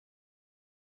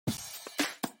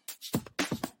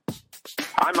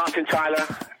I'm Martin Tyler,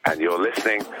 and you're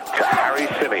listening to Harry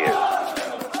Symeou.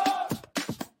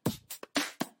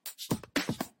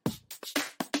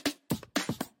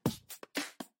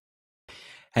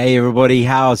 Hey everybody,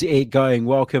 how's it going?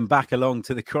 Welcome back along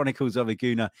to the Chronicles of a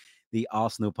Gooner, the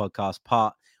Arsenal podcast,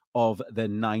 part of the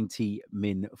 90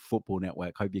 Min Football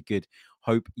Network. Hope you're good.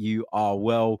 Hope you are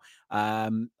well.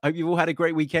 Hope you've all had a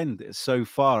great weekend so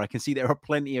far. I can see there are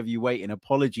plenty of you waiting.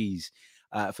 Apologies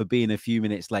for being a few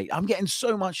minutes late. I'm getting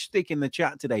so much stick in the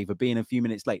chat today for being a few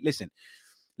minutes late. Listen,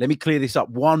 let me clear this up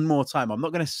one more time. I'm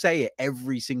not going to say it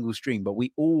every single stream, but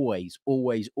we always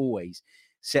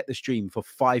set the stream for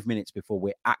 5 minutes before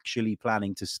we're actually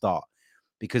planning to start,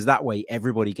 because that way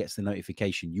everybody gets the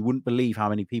notification. You wouldn't believe how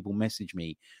many people message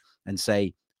me and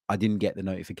say, I didn't get the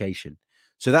notification.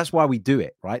 So that's why we do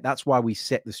it, right? That's why we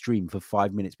set the stream for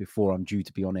 5 minutes before I'm due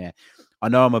to be on air. I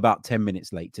know I'm about 10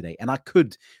 minutes late today, and I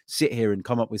could sit here and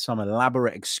come up with some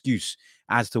elaborate excuse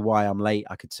as to why I'm late.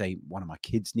 I could say one of my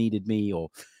kids needed me or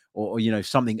you know,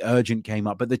 something urgent came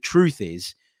up. But the truth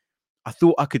is, I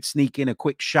thought I could sneak in a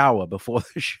quick shower before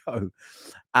the show,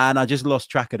 and I just lost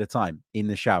track of the time in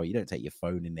the shower. You don't take your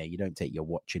phone in there. You don't take your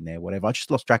watch in there, whatever. I just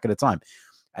lost track of the time.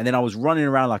 And then I was running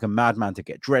around like a madman to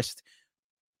get dressed.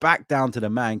 Back down to the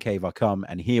man cave I come,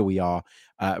 and here we are,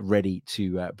 ready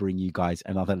to bring you guys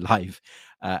another live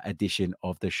edition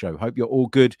of the show. Hope you're all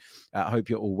good. Hope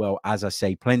you're all well. As I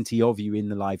say, plenty of you in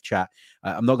the live chat.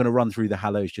 I'm not going to run through the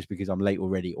hellos just because I'm late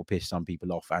already or piss some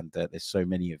people off, and there's so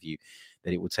many of you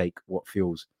that it will take what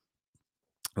feels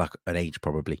like an age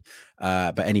probably.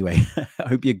 But anyway, I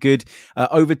hope you're good.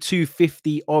 Over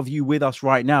 250 of you with us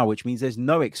right now, which means there's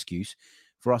no excuse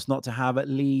for us not to have at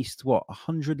least,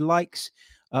 100 likes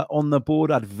on the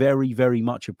board. I'd very, very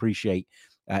much appreciate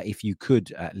if you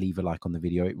could leave a like on the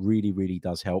video. It really, really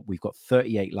does help. We've got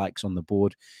 38 likes on the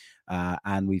board.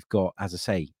 And we've got, as I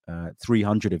say,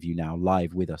 300 of you now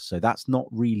live with us. So that's not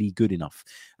really good enough.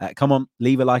 Come on,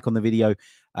 leave a like on the video.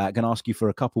 I'm going to ask you for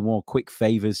a couple more quick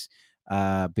favors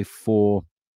before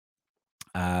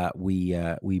we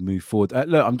move forward.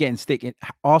 Look, I'm getting stick.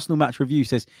 Arsenal Match Review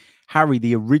says, Harry,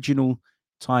 the original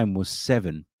time was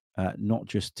 7, not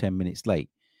just 10 minutes late.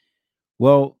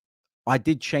 Well, I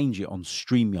did change it on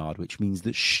StreamYard, which means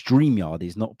that StreamYard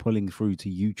is not pulling through to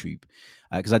YouTube,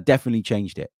 because I definitely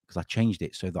changed it, because I changed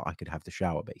it so that I could have the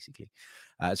shower, basically.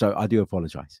 So I do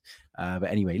apologize. But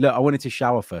anyway, look, I wanted to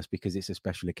shower first because it's a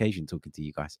special occasion talking to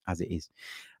you guys, as it is.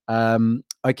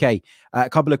 Okay, a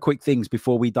couple of quick things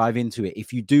before we dive into it.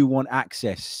 If you do want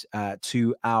access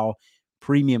to our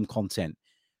premium content,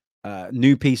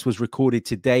 new piece was recorded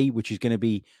today, which is going to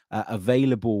be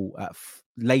available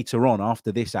later on after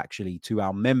this, actually, to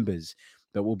our members,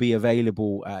 that will be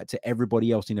available to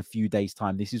everybody else in a few days'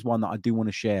 time. This is one that I do want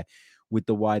to share with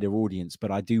the wider audience, but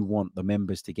I do want the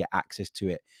members to get access to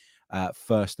it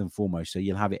first and foremost. So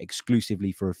you'll have it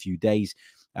exclusively for a few days.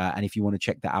 And if you want to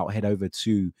check that out, head over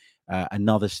to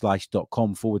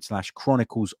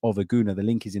anotherslice.com/Chronicles of a Gooner. The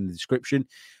link is in the description.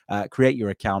 Create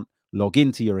your account, log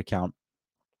into your account,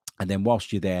 and then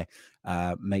whilst you're there,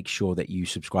 make sure that you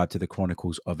subscribe to the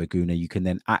Chronicles of a Gooner. You can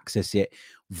then access it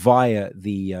via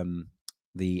the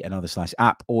Another Slice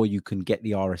app, or you can get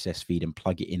the RSS feed and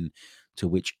plug it in to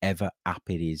whichever app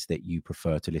it is that you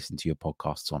prefer to listen to your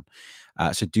podcasts on.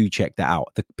 So do check that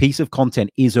out. The piece of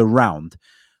content is around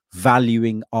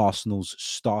valuing Arsenal's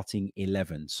starting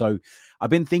 11. So I've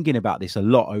been thinking about this a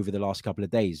lot over the last couple of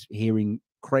days, hearing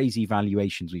crazy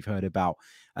valuations. We've heard about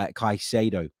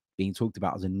Caicedo being talked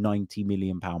about as a £90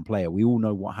 million player. We all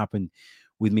know what happened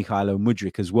with Mykhailo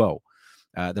Mudryk as well.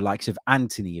 The likes of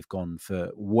Antony have gone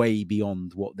for way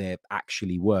beyond what they're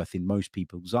actually worth in most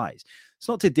people's eyes. It's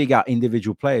not to dig out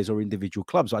individual players or individual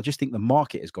clubs. I just think the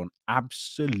market has gone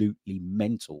absolutely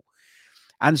mental.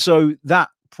 And so that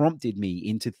prompted me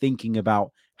into thinking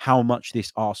about how much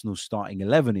this Arsenal starting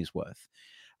 11 is worth.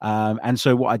 And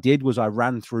so what I did was I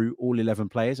ran through all 11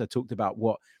 players. I talked about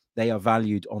what they are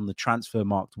valued on the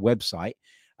Transfermarkt website,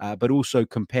 but also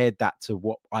compared that to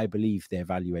what I believe their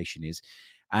valuation is,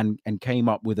 and came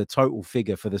up with a total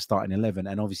figure for the starting 11,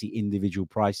 and obviously individual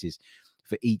prices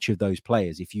for each of those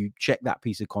players. If you check that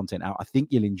piece of content out, I think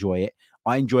you'll enjoy it.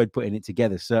 I enjoyed putting it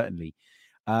together, certainly.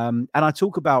 And I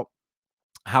talk about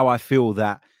how I feel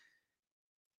that,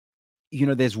 you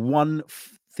know, there's one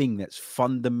thing that's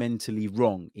fundamentally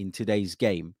wrong in today's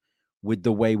game with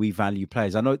the way we value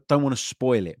players. I don't want to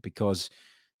spoil it because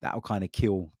that'll kind of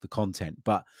kill the content,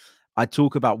 but I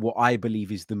talk about what I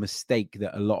believe is the mistake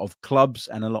that a lot of clubs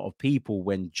and a lot of people,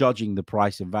 when judging the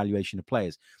price and valuation of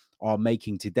players, are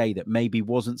making today that maybe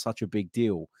wasn't such a big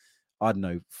deal, I don't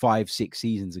know, 5-6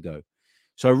 seasons ago.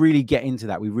 So I really get into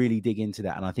that. We really dig into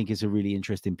that. And I think it's a really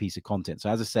interesting piece of content. So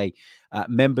as I say,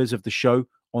 members of the show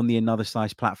on the Another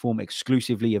Slice platform,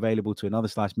 exclusively available to Another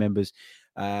Slice members.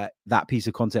 That piece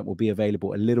of content will be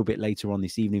available a little bit later on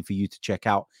this evening for you to check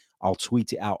out. I'll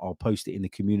tweet it out. I'll post it in the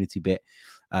community bit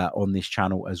on this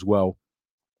channel as well.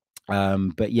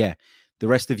 But yeah, the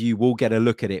rest of you will get a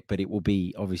look at it, but it will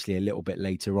be obviously a little bit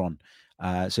later on.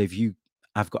 So if you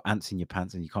have got ants in your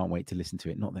pants and you can't wait to listen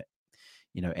to it, not that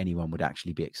anyone would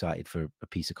actually be excited for a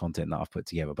piece of content that I've put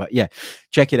together. But yeah,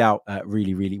 check it out.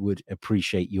 Really, really would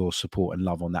appreciate your support and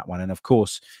love on that one. And of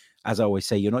course, as I always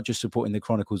say, you're not just supporting the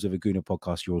Chronicles of a Gooner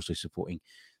podcast, you're also supporting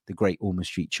the Great Ormond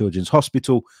Street Children's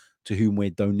Hospital, to whom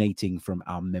we're donating from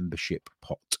our membership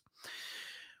pot.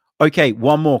 Okay,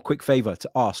 one more quick favor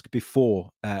to ask before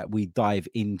we dive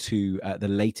into the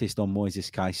latest on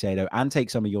Moises Caicedo and take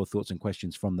some of your thoughts and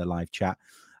questions from the live chat.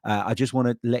 I just want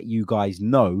to let you guys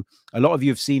know, a lot of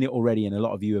you have seen it already and a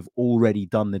lot of you have already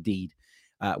done the deed,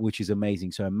 which is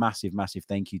amazing. So a massive, massive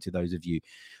thank you to those of you.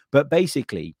 But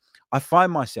basically, I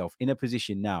find myself in a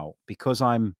position now, because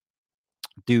I'm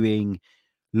doing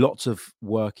lots of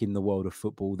work in the world of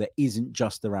football that isn't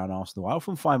just around Arsenal. I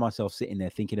often find myself sitting there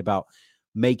thinking about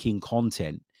making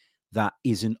content that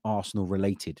isn't Arsenal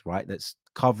related, right? That's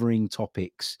covering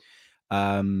topics,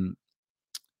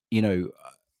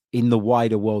 in the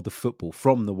wider world of football,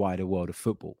 from the wider world of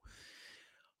football.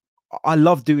 I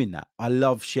love doing that. I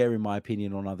love sharing my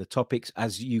opinion on other topics.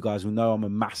 As you guys will know, I'm a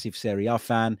massive Serie A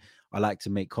fan. I like to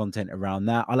make content around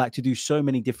that. I like to do so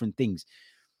many different things.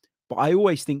 But I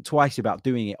always think twice about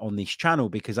doing it on this channel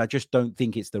because I just don't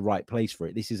think it's the right place for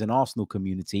it. This is an Arsenal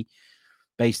community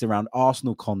based around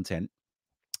Arsenal content.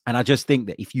 And I just think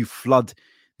that if you flood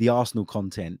the Arsenal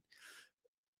content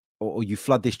or you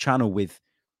flood this channel with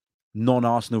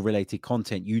non-Arsenal related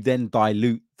content, you then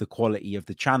dilute the quality of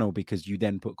the channel because you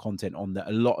then put content on that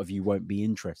a lot of you won't be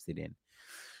interested in.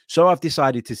 So I've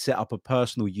decided to set up a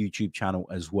personal YouTube channel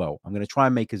as well. I'm going to try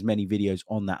and make as many videos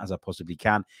on that as I possibly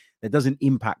can. That doesn't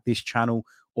impact this channel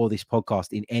or this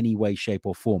podcast in any way, shape,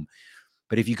 or form.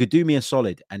 But if you could do me a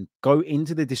solid and go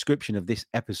into the description of this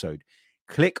episode,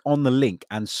 click on the link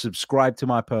and subscribe to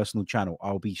my personal channel,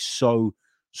 I'll be so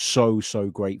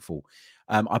grateful.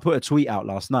 I put a tweet out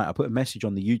last night. I put a message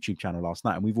on the YouTube channel last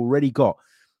night, and we've already got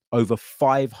over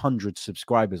 500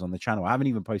 subscribers on the channel. I haven't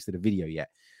even posted a video yet.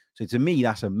 So to me,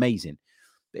 that's amazing.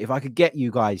 But if I could get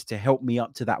you guys to help me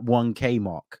up to that 1K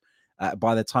mark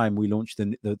by the time we launch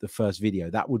the first video,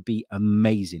 that would be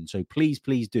amazing. So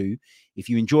please do. If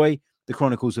you enjoy the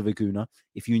Chronicles of a Gooner,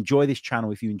 if you enjoy this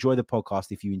channel, if you enjoy the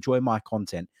podcast, if you enjoy my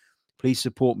content, please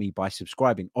support me by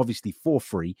subscribing, obviously for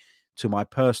free, to my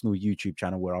personal YouTube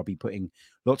channel, where I'll be putting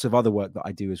lots of other work that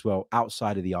I do as well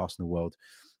outside of the Arsenal world.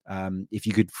 If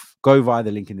you could go via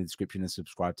the link in the description and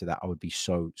subscribe to that, I would be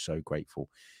so grateful.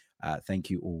 Thank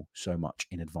you all so much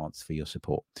in advance for your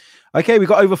support. Okay, we've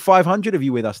got over 500 of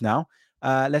you with us now.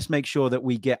 Let's make sure that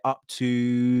we get up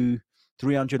to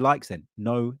 300 likes then.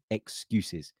 No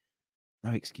excuses.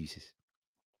 No excuses.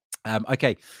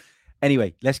 Okay.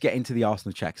 Anyway, let's get into the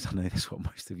Arsenal chat, because I know that's what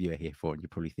most of you are here for. And you're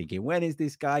probably thinking, when is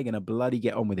this guy going to bloody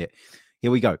get on with it?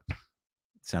 Here we go.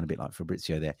 Sound a bit like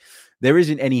Fabrizio there. There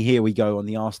isn't any here we go on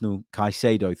the Arsenal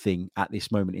Caicedo thing at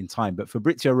this moment in time. But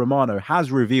Fabrizio Romano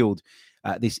has revealed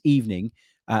this evening,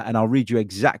 and I'll read you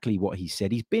exactly what he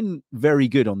said. He's been very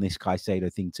good on this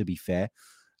Caicedo thing, to be fair.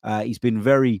 He's been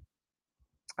very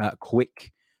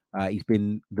quick. He's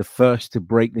been the first to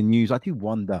break the news. I do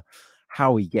wonder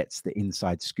how he gets the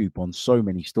inside scoop on so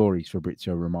many stories,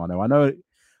 Fabrizio Romano. I know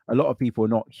a lot of people are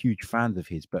not huge fans of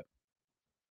his, but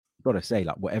I've got to say,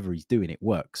 like, whatever he's doing, it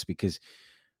works, because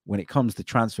when it comes to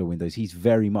transfer windows, he's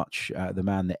very much the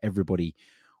man that everybody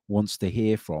wants to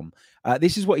hear from.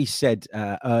 This is what he said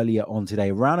earlier on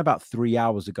today, around about 3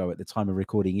 hours ago at the time of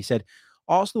recording. He said,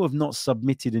 Arsenal have not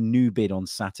submitted a new bid on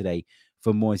Saturday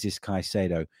for Moises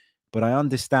Caicedo, but I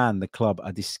understand the club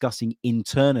are discussing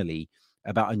internally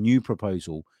about a new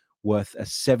proposal worth a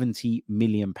 £70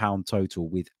 million total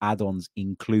with add-ons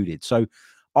included. So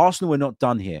Arsenal are not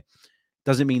done here.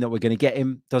 Doesn't mean that we're going to get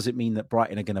him. Doesn't mean that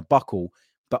Brighton are going to buckle.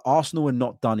 But Arsenal are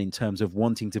not done in terms of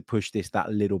wanting to push this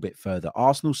that little bit further.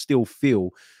 Arsenal still feel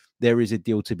there is a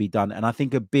deal to be done. And I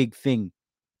think a big thing,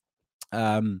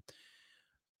 I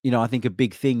think a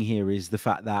big thing here is the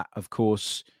fact that, of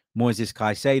course, Moises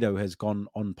Caicedo has gone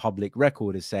on public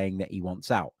record as saying that he wants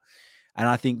out. And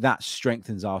I think that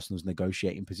strengthens Arsenal's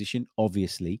negotiating position,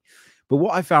 obviously. But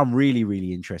what I found really,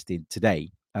 really interesting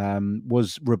today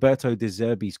was Roberto De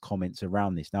Zerbi's comments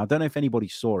around this. Now, I don't know if anybody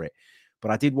saw it,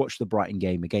 but I did watch the Brighton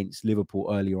game against Liverpool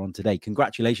earlier on today.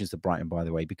 Congratulations to Brighton, by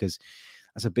the way, because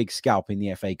that's a big scalp in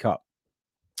the FA Cup.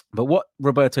 But what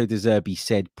Roberto De Zerbi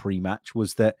said pre-match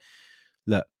was that,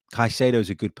 look, Caicedo's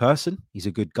a good person. He's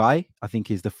a good guy, I think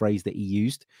is the phrase that he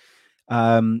used.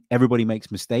 Everybody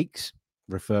makes mistakes,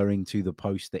 referring to the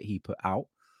post that he put out.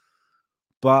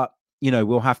 But,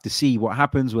 we'll have to see what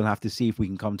happens. We'll have to see if we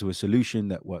can come to a solution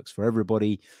that works for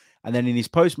everybody. And then in his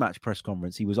post-match press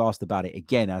conference, he was asked about it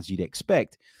again, as you'd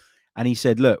expect. And he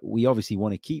said, look, we obviously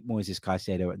want to keep Moises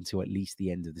Caicedo until at least the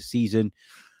end of the season.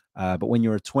 But when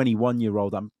you're a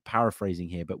 21-year-old, I'm paraphrasing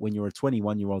here, but when you're a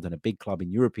 21-year-old in a big club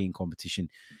in European competition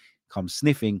comes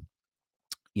sniffing,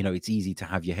 it's easy to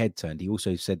have your head turned. He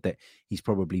also said that he's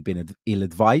probably been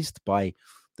ill-advised by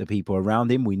the people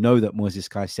around him. We know that Moises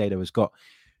Caicedo has got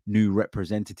new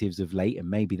representatives of late, and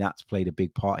maybe that's played a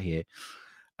big part here.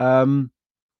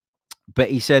 But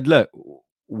he said, look,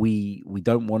 we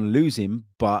don't want to lose him,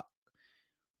 but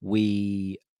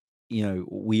we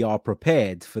are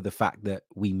prepared for the fact that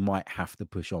we might have to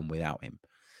push on without him.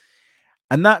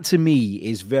 And that to me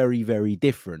is very, very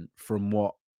different from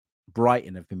what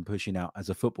Brighton have been pushing out as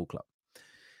a football club.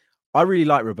 I really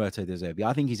like Roberto De Zerbi.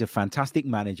 I think he's a fantastic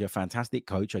manager, fantastic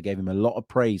coach. I gave him a lot of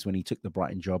praise when he took the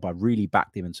Brighton job. I really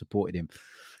backed him and supported him.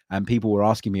 And people were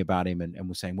asking me about him and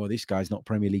were saying, well, this guy's not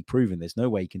Premier League proven. There's no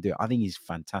way he can do it. I think he's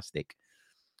fantastic.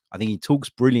 I think he talks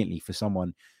brilliantly for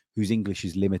someone whose English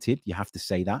is limited. You have to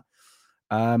say that.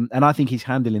 And I think he's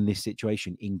handling this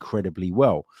situation incredibly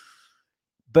well.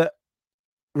 But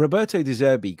Roberto De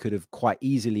Zerbi could have quite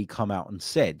easily come out and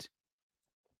said,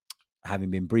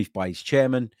 having been briefed by his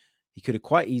chairman, he could have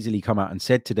quite easily come out and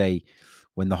said today,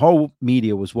 when the whole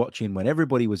media was watching, when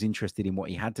everybody was interested in what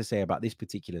he had to say about this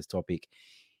particular topic,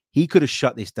 he could have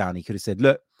shut this down. He could have said,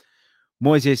 look,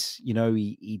 Moises,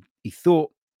 he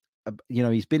thought,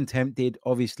 he's been tempted.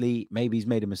 Obviously, maybe he's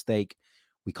made a mistake.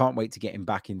 We can't wait to get him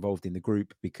back involved in the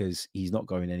group because he's not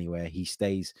going anywhere. He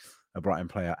stays a Brighton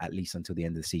player at least until the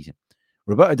end of the season.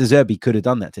 Roberto De Zerbi could have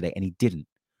done that today, and he didn't.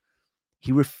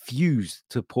 He refused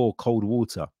to pour cold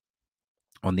water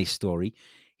on this story.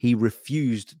 He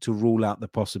refused to rule out the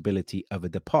possibility of a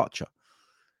departure.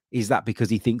 Is that because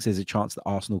he thinks there's a chance that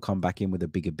Arsenal come back in with a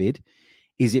bigger bid?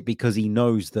 Is it because he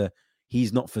knows that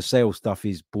he's not for sale stuff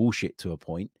is bullshit to a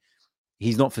point?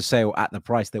 He's not for sale at the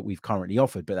price that we've currently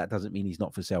offered, but that doesn't mean he's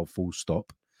not for sale full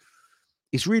stop.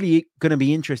 It's really going to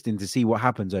be interesting to see what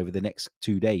happens over the next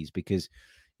 2 days because,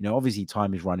 obviously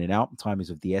time is running out. Time is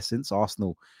of the essence.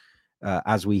 Arsenal,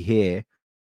 as we hear,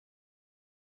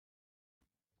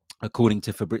 according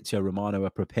to Fabrizio Romano,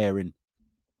 are preparing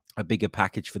a bigger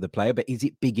package for the player. But is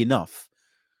it big enough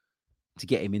to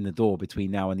get him in the door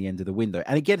between now and the end of the window?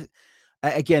 And again,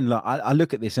 look, I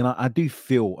look at this and I do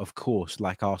feel, of course,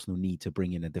 like Arsenal need to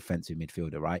bring in a defensive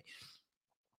midfielder, right?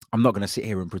 I'm not going to sit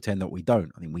here and pretend that we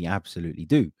don't. I think we absolutely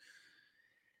do.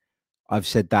 I've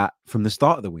said that from the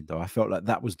start of the window. I felt like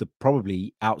that was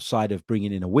probably outside of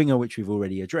bringing in a winger, which we've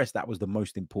already addressed, that was the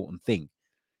most important thing.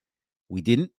 We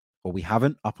didn't, or we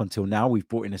haven't up until now. We've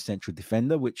brought in a central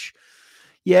defender, which,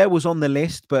 was on the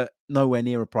list, but nowhere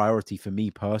near a priority for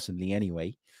me personally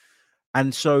anyway.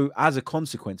 And so as a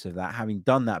consequence of that, having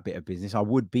done that bit of business, I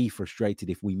would be frustrated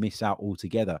if we miss out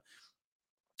altogether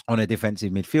on a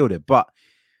defensive midfielder. But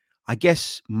I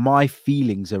guess my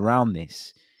feelings around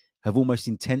this have almost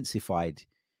intensified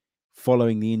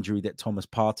following the injury that Thomas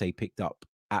Partey picked up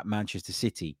at Manchester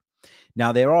City.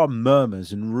 Now, there are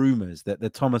murmurs and rumours that the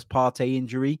Thomas Partey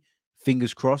injury,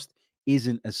 fingers crossed,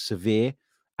 isn't as severe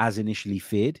as initially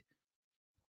feared.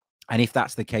 And if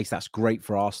that's the case, that's great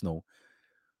for Arsenal.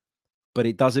 But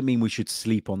it doesn't mean we should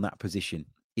sleep on that position.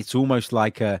 It's almost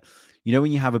like when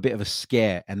you have a bit of a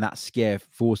scare and that scare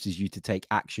forces you to take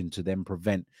action to then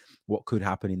prevent what could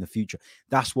happen in the future.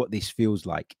 That's what this feels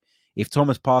like. If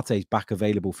Thomas Partey is back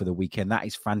available for the weekend, that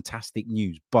is fantastic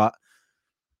news. But,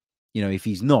 if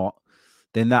he's not,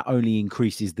 then that only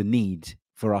increases the need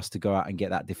for us to go out and get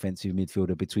that defensive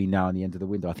midfielder between now and the end of the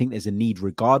window. I think there's a need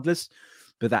regardless,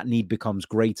 but that need becomes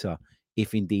greater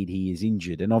if indeed he is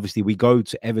injured. And obviously we go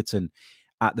to Everton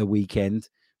at the weekend.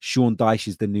 Sean Dyche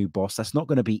is the new boss. That's not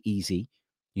going to be easy.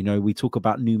 We talk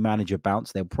about new manager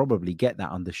bounce. They'll probably get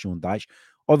that under Sean Dyche.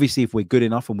 Obviously, if we're good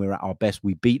enough and we're at our best,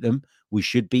 we beat them. We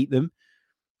should beat them.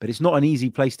 But it's not an easy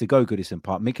place to go, Goodison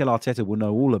Park. Mikel Arteta will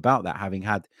know all about that, having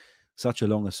had such a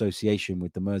long association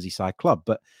with the Merseyside club.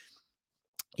 But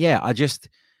yeah, I just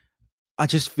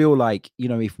feel like,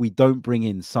 if we don't bring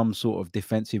in some sort of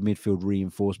defensive midfield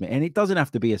reinforcement, and it doesn't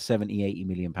have to be a 70, 80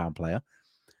 million pound player,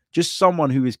 just someone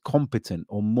who is competent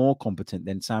or more competent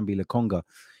than Sambi Lokonga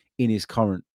in his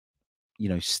current,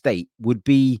 state would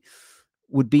be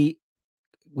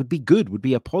good, would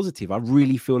be a positive. I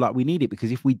really feel like we need it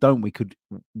because if we don't, we could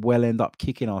well end up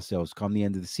kicking ourselves come the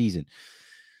end of the season.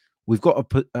 We've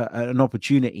got an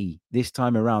opportunity this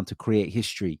time around to create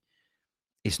history.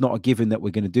 It's not a given that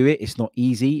we're going to do it. It's not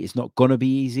easy. It's not going to be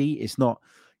easy. It's not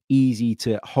easy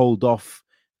to hold off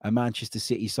a Manchester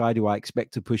City side who I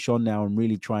expect to push on now and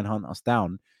really try and hunt us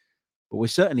down. But we're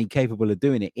certainly capable of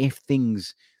doing it if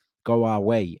things go our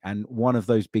way. And one of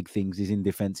those big things is in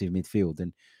defensive midfield.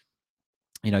 And,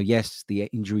 yes, the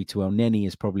injury to El Neni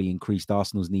has probably increased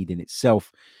Arsenal's need in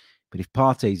itself. But if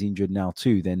Partey's injured now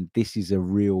too, then this is a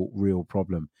real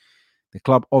problem. The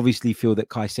club obviously feel that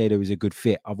Caicedo is a good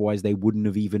fit. Otherwise, they wouldn't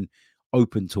have even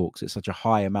opened talks at such a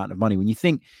high amount of money. When you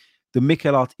think in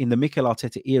the Mikel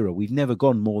Arteta era, we've never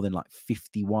gone more than like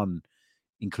 51,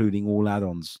 including all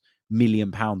add-ons, £1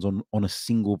 million on a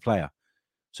single player.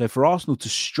 So for Arsenal to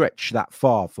stretch that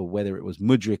far for whether it was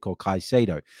Mudryk or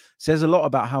Caicedo says a lot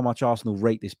about how much Arsenal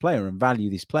rate this player and value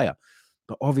this player.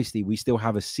 But obviously, we still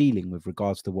have a ceiling with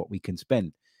regards to what we can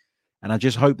spend. And I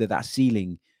just hope that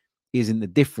ceiling isn't the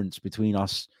difference between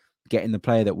us getting the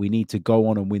player that we need to go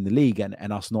on and win the league and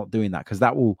us not doing that, because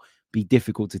that will be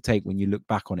difficult to take when you look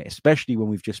back on it, especially when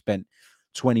we've just spent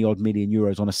 20 odd million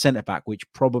euros on a centre back, which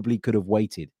probably could have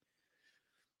waited.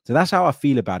 So that's how I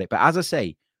feel about it. But as I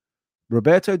say,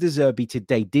 Roberto De Zerbi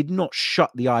today did not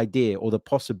shut the idea or the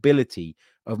possibility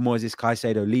of Moises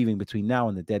Caicedo leaving between now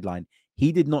and the deadline.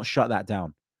 He did not shut that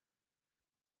down,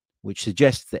 which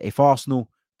suggests that if Arsenal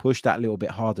push that little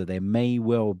bit harder, there may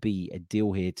well be a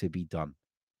deal here to be done.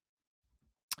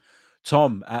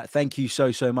 Tom, thank you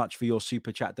so much for your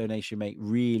super chat donation, mate.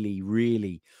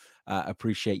 Really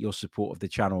appreciate your support of the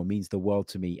channel. It means the world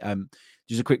to me.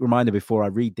 Just a quick reminder before I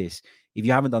read this. If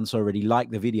you haven't done so already,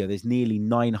 like the video. There's nearly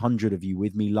 900 of you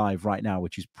with me live right now,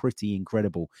 which is pretty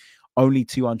incredible. Only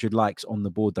 200 likes on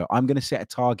the board, though. I'm going to set a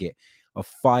target of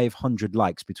 500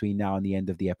 likes between now and the end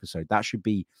of the episode. That should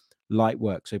be light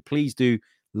work. So please do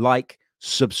like,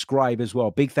 subscribe as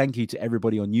well. Big thank you to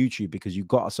everybody on YouTube, because you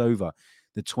got us over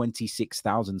the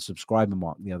 26,000 subscriber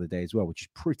mark the other day as well, which is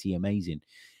pretty amazing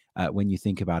when you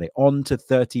think about it. On to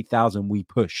 30,000 we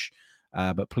push.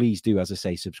 But please do, as I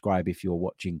say, subscribe if you're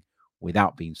watching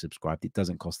without being subscribed. It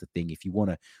doesn't cost a thing. If you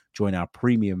want to join our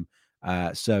premium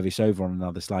service over on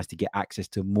Another Slice to get access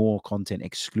to more content,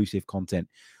 exclusive content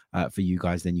for you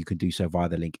guys, then you can do so via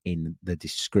the link in the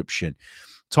description.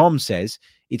 Tom says,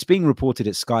 it's being reported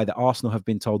at Sky that Arsenal have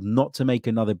been told not to make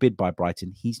another bid by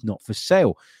Brighton. He's not for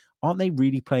sale. Aren't they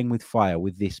really playing with fire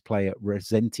with this player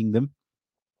resenting them?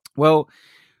 Well,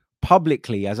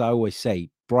 publicly, as I always say,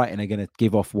 Brighton are going to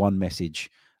give off one message.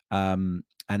 And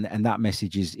that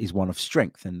message is one of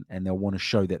strength, and they'll want to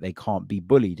show that they can't be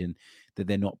bullied and that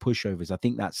they're not pushovers. I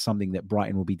think that's something that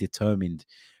Brighton will be determined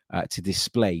to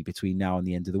display between now and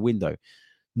the end of the window.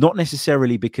 Not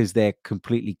necessarily because they're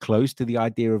completely close to the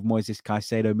idea of Moises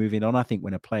Caicedo moving on. I think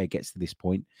when a player gets to this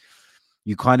point,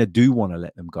 you kind of do want to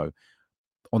let them go.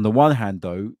 On the one hand,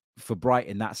 though, for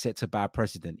Brighton, that sets a bad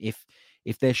precedent.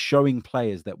 If they're showing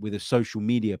players that with a social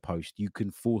media post, you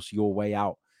can force your way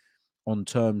out on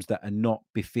terms that are not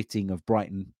befitting of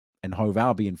Brighton and Hove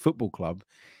Albion Football Club,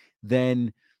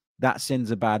 then that sends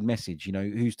a bad message.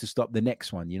 Who's to stop the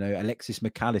next one? Alexis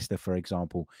McAllister, for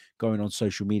example, going on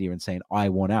social media and saying, I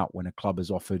want out, when a club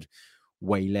has offered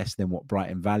way less than what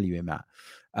Brighton value him at.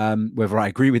 Whether I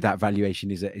agree with that valuation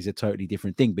is a totally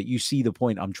different thing. But you see the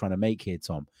point I'm trying to make here,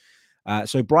 Tom.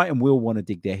 So Brighton will want to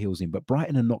dig their heels in, but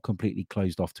Brighton are not completely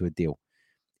closed off to a deal.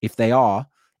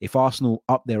 If Arsenal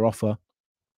up their offer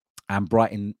and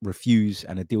Brighton refuse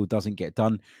and a deal doesn't get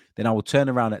done, then I will turn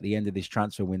around at the end of this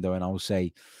transfer window and I will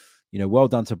say, well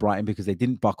done to Brighton, because they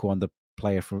didn't buckle under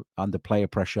player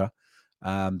pressure.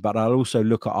 But I'll also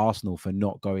look at Arsenal for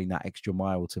not going that extra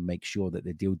mile to make sure that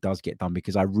the deal does get done,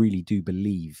 because I really do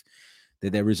believe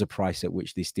that there is a price at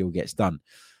which this deal gets done.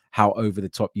 How over the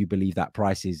top you believe that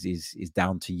price is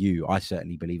down to you. I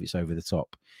certainly believe it's over the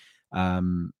top.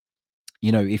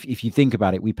 If you think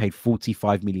about it, we paid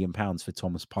 £45 million for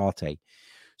Thomas Partey.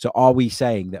 So are we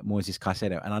saying that Moises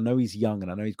Caicedo, and I know he's young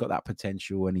and I know he's got that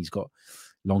potential and he's got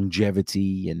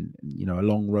longevity and, a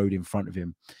long road in front of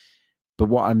him. But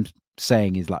what I'm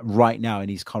saying is, like, right now in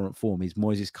his current form, is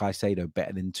Moises Caicedo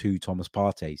better than 2 Thomas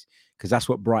Parteys? Because that's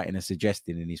what Brighton are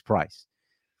suggesting in his price.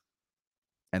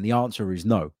 And the answer is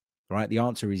no, right? The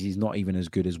answer is he's not even as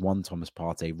good as 1 Thomas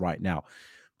Partey right now.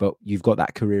 But you've got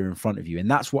that career in front of you. And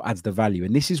that's what adds the value.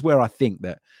 And this is where I think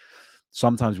that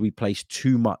sometimes we place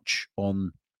too much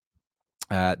on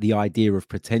the idea of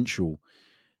potential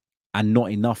and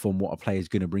not enough on what a player is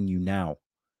going to bring you now.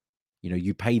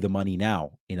 You pay the money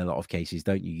now in a lot of cases,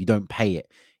 don't you? You don't pay it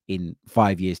in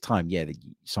 5 years' time. Yeah,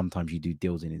 sometimes you do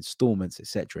deals in installments,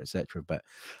 etc., etc. But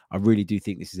I really do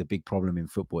think this is a big problem in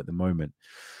football at the moment.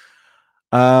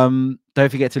 Don't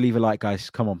forget to leave a like, guys.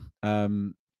 Come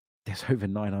on. There's over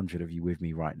 900 of you with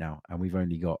me right now, and we've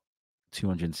only got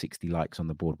 260 likes on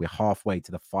the board. We're halfway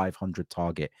to the 500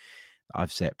 target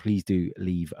I've set. Please do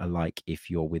leave a like if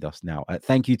you're with us now.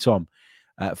 Thank you, Tom,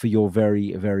 for your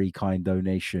very, very kind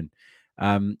donation.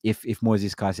 If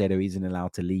Moises Caicedo isn't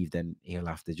allowed to leave, then he'll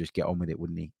have to just get on with it,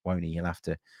 wouldn't he? Won't he? He'll have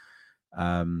to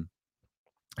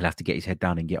get his head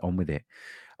down and get on with it.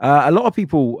 A lot of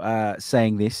people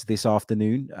saying this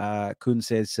afternoon. Kun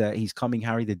says he's coming,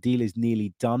 Harry. The deal is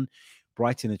nearly done.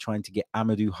 Brighton are trying to get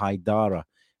Amadou Haidara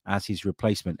as his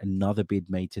replacement. Another bid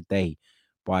made today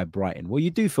by Brighton. Well, you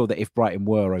do feel that if Brighton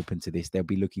were open to this, they'll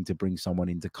be looking to bring someone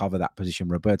in to cover that position.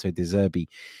 Roberto De Zerbi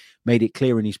made it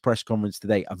clear in his press conference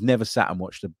today. I've never sat and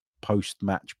watched a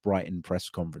post-match Brighton press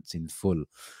conference in full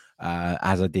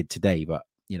as I did today, but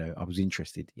I was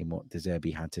interested in what De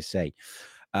Zerbi had to say.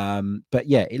 But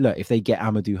yeah, look, if they get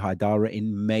Amadou Haidara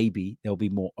in, maybe they'll be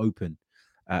more open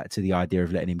to the idea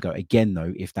of letting him go. Again,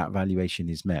 though, if that valuation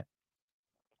is met.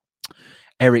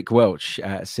 Eric Welch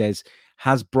says,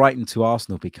 has Brighton to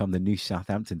Arsenal become the new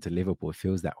Southampton to Liverpool? It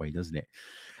feels that way, doesn't it?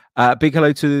 Big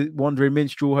hello to Wandering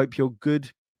Minstrel. Hope you're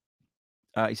good.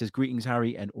 He says, greetings,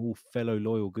 Harry, and all fellow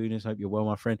loyal Gooners. Hope you're well,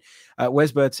 my friend.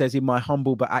 Wesbird says, in my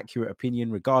humble but accurate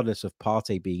opinion, regardless of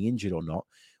Partey being injured or not,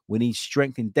 we need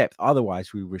strength in depth.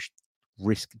 Otherwise, we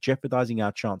risk jeopardizing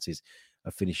our chances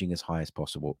of finishing as high as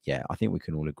possible. Yeah, I think we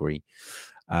can all agree.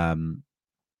 I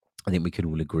think we can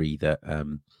all agree that,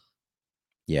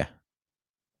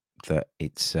 that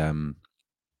it's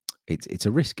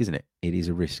a risk, isn't it? It is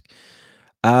a risk.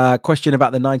 Question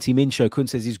about the 90-min show. Kun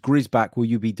says, is Grizz back? Will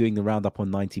you be doing the roundup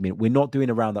on 90-min? We're not doing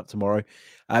a roundup tomorrow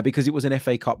because it was an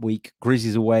FA Cup week. Grizz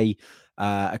is away.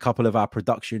 A couple of our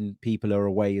production people are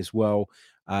away as well.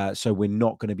 So we're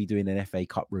not going to be doing an FA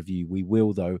Cup review. We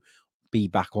will, though, be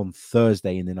back on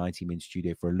Thursday in the 90-min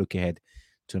studio for a look ahead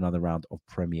to another round of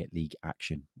Premier League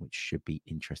action, which should be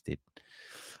interesting.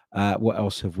 What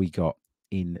else have we got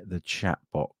in the chat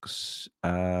box?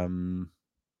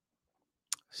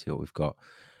 See what we've got.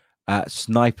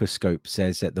 Sniper Scope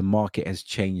says that the market has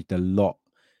changed a lot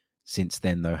since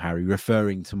then, though, Harry,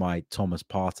 referring to my Thomas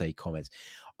Partey comments.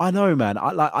 I know, man.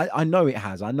 I know it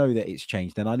has. I know that it's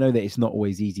changed, and I know that it's not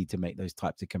always easy to make those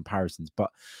types of comparisons, but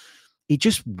it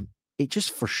just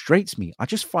frustrates me. I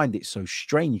just find it so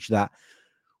strange that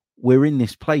we're in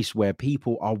this place where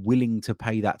people are willing to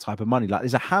pay that type of money. Like,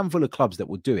 there's a handful of clubs that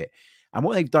will do it, and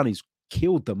what they've done is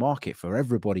killed the market for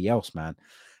everybody else, man.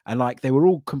 And like, they were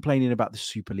all complaining about the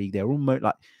Super League. They were all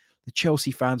like, the Chelsea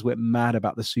fans went mad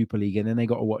about the Super League, and then they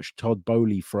got to watch Todd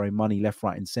Bowley throwing money left,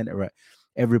 right, and centre at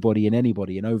everybody and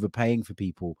anybody and overpaying for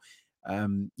people.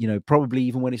 Probably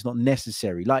even when it's not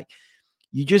necessary. Like,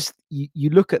 you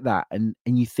look at that and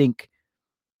you think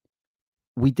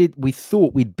we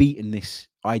thought we'd beaten this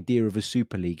idea of a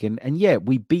Super League, and yeah,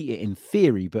 we beat it in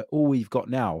theory, but all we've got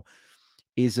now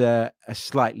is a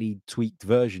slightly tweaked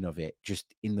version of it, just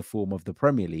in the form of the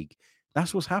Premier League.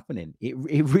 That's what's happening. It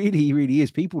really, really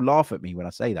is. People laugh at me when I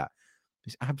say that.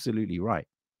 It's absolutely right.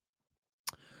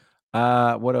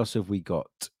 What else have we got?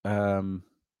 A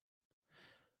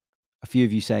few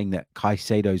of you saying that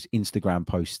Caicedo's Instagram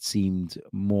post seemed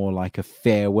more like a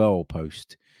farewell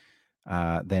post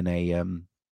than a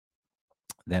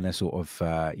sort of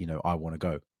I want to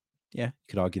go. Yeah, you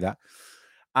could argue that.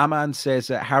 Aman says,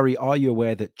 Harry, are you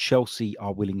aware that Chelsea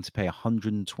are willing to pay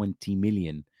 120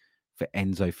 million for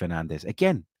Enzo Fernandez?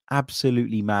 Again,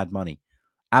 absolutely mad money.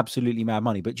 Absolutely mad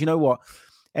money. But you know what?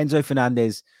 Enzo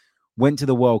Fernandez went to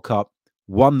the World Cup,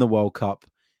 won the World Cup,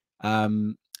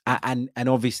 and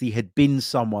obviously had been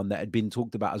someone that had been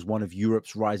talked about as one of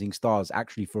Europe's rising stars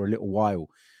actually for a little while.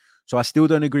 So I still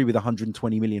don't agree with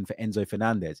 120 million for Enzo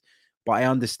Fernandez, but I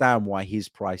understand why his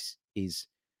price is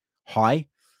high.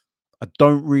 I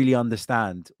don't really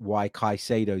understand why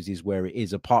Caicedo's is where it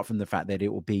is, apart from the fact that it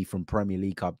will be from Premier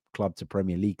League club to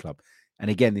Premier League club. And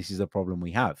again, this is a problem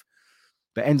we have.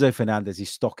 But Enzo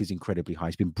Fernandez's stock is incredibly high.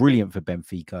 He's been brilliant for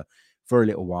Benfica for a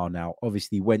little while now.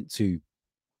 Obviously went to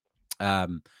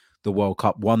the World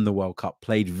Cup, won the World Cup,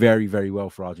 played very, very well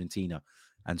for Argentina.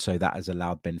 And so that has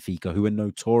allowed Benfica, who are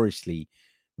notoriously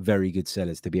very good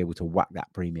sellers, to be able to whack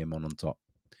that premium on top.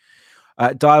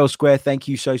 Dial Square, thank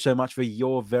you so much for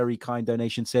your very kind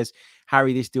donation. Says,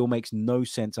 Harry, this deal makes no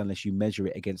sense unless you measure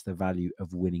it against the value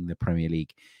of winning the Premier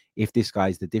League. If this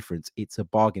guy's the difference, it's a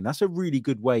bargain. That's a really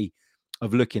good way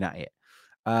of looking at it.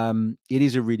 It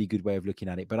is a really good way of looking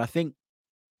at it. But I think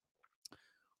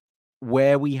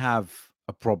where we have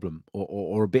a problem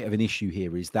or a bit of an issue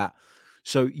here is that,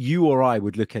 so you or I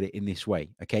would look at it in this way,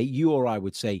 okay? You or I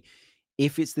would say,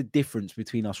 if it's the difference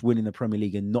between us winning the Premier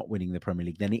League and not winning the Premier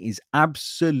League, then it is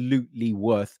absolutely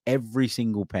worth every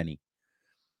single penny.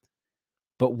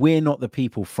 But we're not the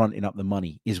people fronting up the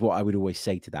money, is what I would always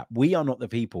say to that. We are not the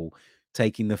people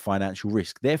taking the financial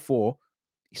risk. Therefore,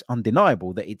 it's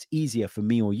undeniable that it's easier for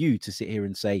me or you to sit here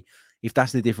and say, if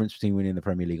that's the difference between winning the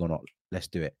Premier League or not, let's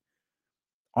do it.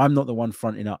 I'm not the one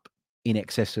fronting up in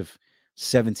excess of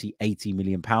 70, 80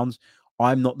 million pounds.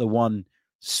 I'm not the one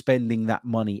spending that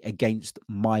money against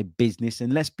my business.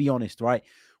 And let's be honest, right?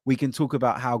 We can talk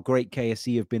about how great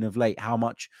KSE have been of late, how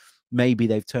much maybe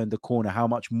they've turned the corner, how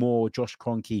much more Josh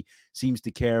Kroenke seems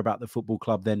to care about the football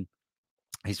club than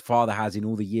his father has in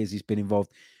all the years he's been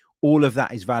involved. All of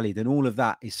that is valid, and all of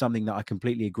that is something that I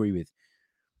completely agree with.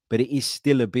 But it is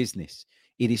still a business.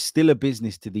 It is still a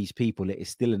business to these people. It is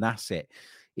still an asset.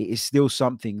 It is still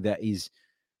something that is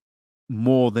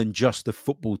more than just a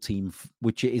football team,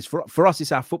 which it is for us.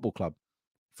 It's our football club.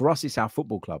 For us, it's our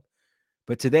football club.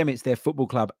 But to them, it's their football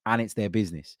club and it's their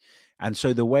business. And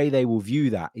so the way they will view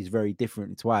that is very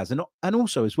different to ours. And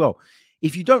also as well,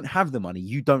 if you don't have the money,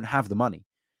 you don't have the money.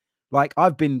 Like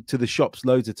I've been to the shops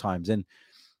loads of times and,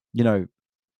 you know,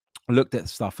 looked at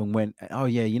stuff and went, oh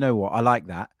yeah, you know what? I like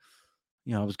that.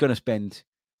 You know, I was going to spend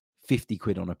 50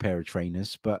 quid on a pair of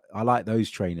trainers, but I like those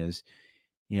trainers.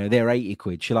 You know, they're 80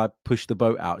 quid. Shall I push the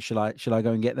boat out? Shall I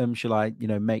go and get them? Shall I, you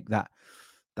know, make that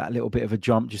little bit of a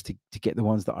jump just to get the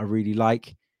ones that I really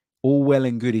like? All well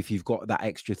and good if you've got that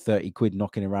extra 30 quid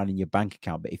knocking around in your bank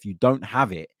account. But if you don't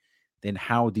have it, then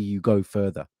how do you go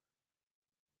further?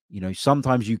 You know,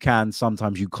 sometimes you can,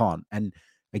 sometimes you can't. And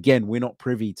again, we're not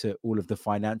privy to all of the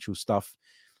financial stuff.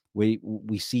 We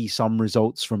see some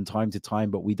results from time to time,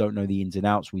 but we don't know the ins and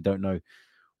outs. We don't know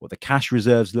what the cash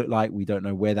reserves look like. We don't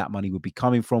know where that money would be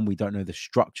coming from. We don't know the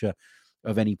structure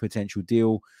of any potential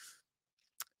deal.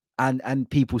 And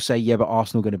people say, yeah, but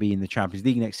Arsenal are going to be in the Champions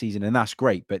League next season, and that's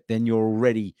great. But then you're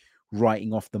already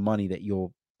writing off the money that you're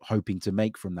hoping to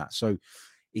make from that. So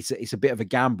it's a bit of a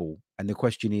gamble. And the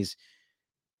question is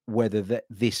whether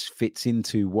this fits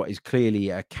into what is clearly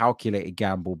a calculated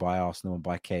gamble by Arsenal and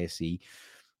by KSE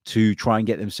to try and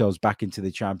get themselves back into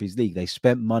the Champions League. They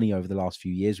spent money over the last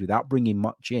few years without bringing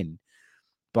much in.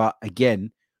 But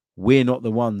again, we're not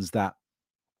the ones that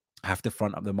have to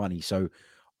front up the money. So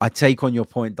I take on your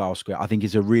point, Dial Square. I think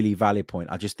it's a really valid point.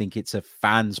 I just think it's a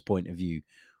fan's point of view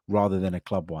rather than a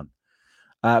club one.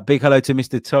 Big hello to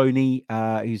Mr. Tony,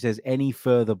 who says, any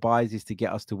further buys is to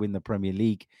get us to win the Premier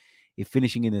League. If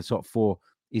finishing in the top four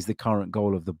is the current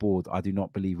goal of the board, I do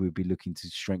not believe we'd be looking to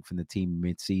strengthen the team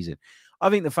mid-season. I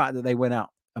think the fact that they went out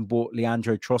and bought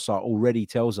Leandro Trossard already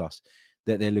tells us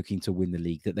that they're looking to win the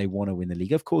league, that they want to win the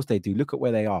league. Of course they do. Look at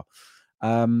where they are.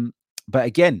 But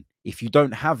again, if you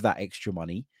don't have that extra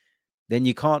money, then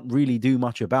you can't really do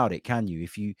much about it, can you?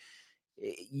 If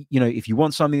you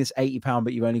want something that's £80,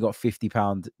 but you've only got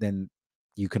 £50, then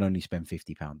you can only spend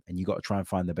 £50 and you got to try and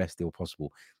find the best deal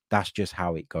possible. That's just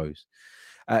how it goes.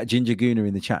 Ginger Guna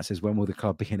in the chat says, when will the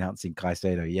club be announcing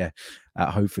Caicedo? Yeah,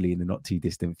 hopefully in the not too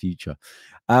distant future.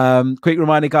 Quick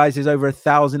reminder, guys, there's over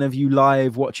 1,000 of you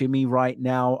live watching me right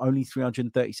now. Only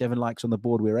 337 likes on the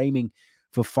board. We're aiming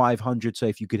for 500. So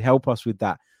if you could help us with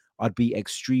that, I'd be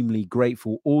extremely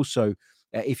grateful. Also,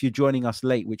 if you're joining us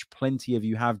late, which plenty of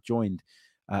you have joined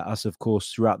us, of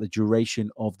course, throughout the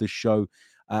duration of the show,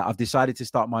 I've decided to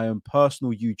start my own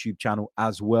personal YouTube channel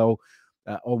as well,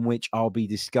 on which I'll be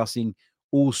discussing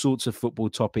all sorts of football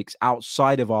topics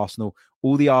outside of Arsenal.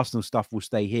 All the Arsenal stuff will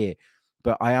stay here,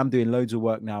 but I am doing loads of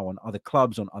work now on other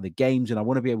clubs, on other games, and I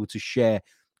want to be able to share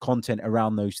content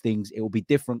around those things. It will be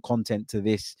different content to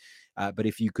this, but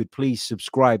if you could please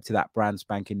subscribe to that brand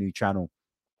spanking new channel,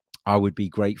 I would be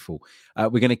grateful. We're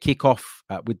going to kick off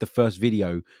with the first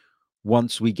video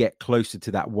once we get closer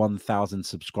to that 1,000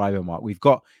 subscriber mark. We've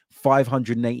got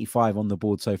 585 on the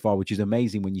board so far, which is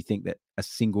amazing when you think that a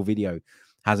single video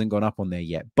hasn't gone up on there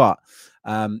yet. But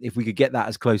if we could get that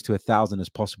as close to 1,000 as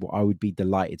possible, I would be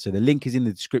delighted. So the link is in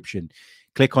the description.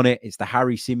 Click on it. It's the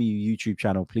Harry Symeou YouTube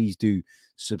channel. Please do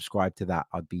subscribe to that.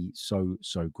 I'd be so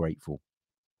grateful.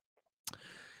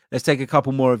 Let's take a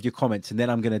couple more of your comments, and then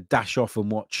I'm going to dash off and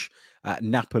watch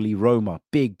Napoli-Roma.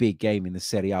 Big game in the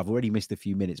Serie A. I've already missed a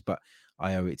few minutes, but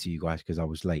I owe it to you guys because I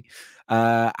was late.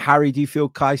 Harry, do you feel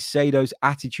Caicedo's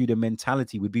attitude and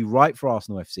mentality would be right for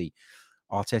Arsenal FC?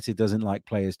 Arteta doesn't like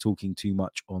players talking too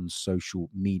much on social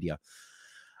media.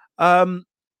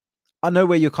 I know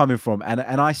where you're coming from, and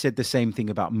I said the same thing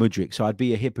about Mudryk, so I'd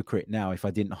be a hypocrite now if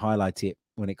I didn't highlight it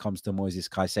when it comes to Moises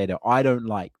Caicedo. I don't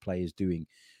like players doing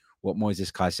what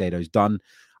Moises Caicedo's done.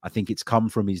 I think it's come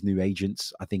from his new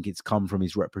agents. I think it's come from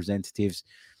his representatives.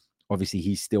 obviously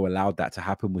he's still allowed that to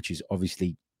happen, which is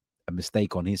obviously a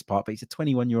mistake on his part, but he's a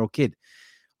 21-year-old kid.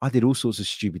 I did all sorts of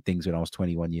stupid things when I was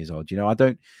 21 years old. I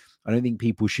don't think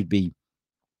people should be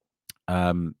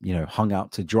hung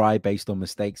out to dry based on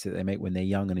mistakes that they make when they're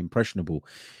young and impressionable,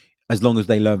 as long as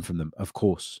they learn from them, of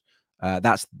course.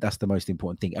 That's the most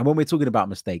important thing. And when we're talking about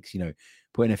mistakes,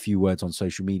 putting a few words on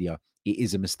social media, it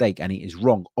is a mistake and it is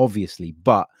wrong, obviously.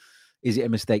 But is it a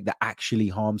mistake that actually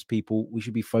harms people? We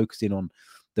should be focusing on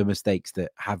the mistakes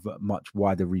that have much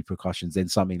wider repercussions than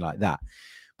something like that.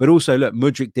 But also, look,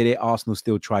 Mudryk did it. Arsenal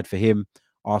still tried for him.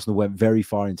 Arsenal went very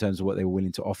far in terms of what they were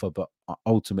willing to offer, but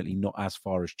ultimately not as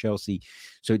far as Chelsea.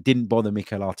 So it didn't bother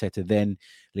Mikel Arteta then.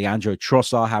 Leandro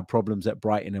Trossard had problems at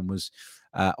Brighton and was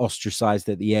ostracized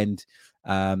at the end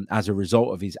as a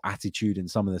result of his attitude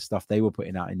and some of the stuff they were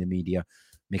putting out in the media.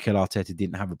 Mikel Arteta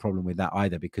didn't have a problem with that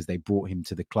either because they brought him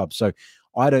to the club. So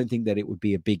I don't think that it would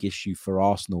be a big issue for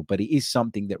Arsenal, but it is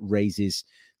something that raises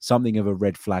something of a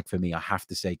red flag for me, I have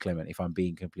to say, Clement, if I'm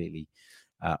being completely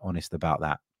honest about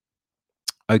that.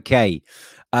 Okay,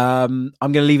 I'm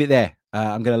going to leave it there.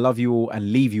 I'm going to love you all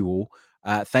and leave you all.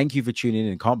 Thank you for tuning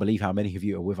in. Can't believe how many of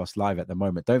you are with us live at the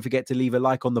moment. Don't forget to leave a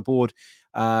like on the board.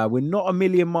 We're not a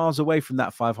million miles away from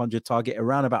that 500 target,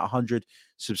 around about 100.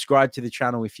 Subscribe to the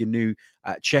channel if you're new.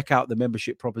 Check out the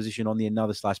membership proposition on the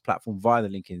Another Slice platform via the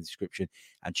link in the description,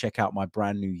 and check out my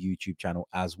brand new YouTube channel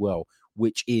as well,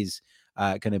 which is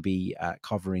going to be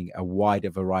covering a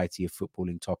wider variety of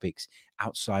footballing topics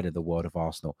outside of the world of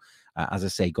Arsenal. As I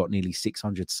say, got nearly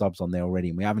 600 subs on there already,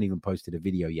 and we haven't even posted a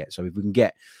video yet. So if we can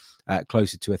get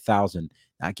closer to 1,000,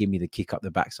 that give me the kick up the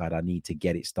backside I need to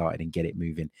get it started and get it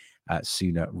moving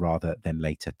sooner rather than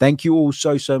later. Thank you all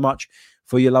so much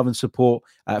for your love and support,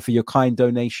 for your kind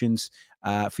donations,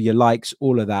 for your likes,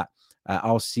 all of that.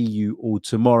 I'll see you all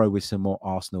tomorrow with some more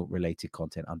Arsenal related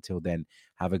content. Until then,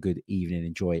 have a good evening.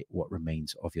 Enjoy what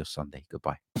remains of your Sunday.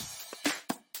 Goodbye.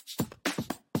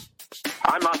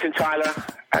 I'm Martin Tyler,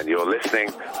 and you're listening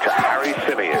to Harry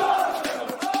Symeou.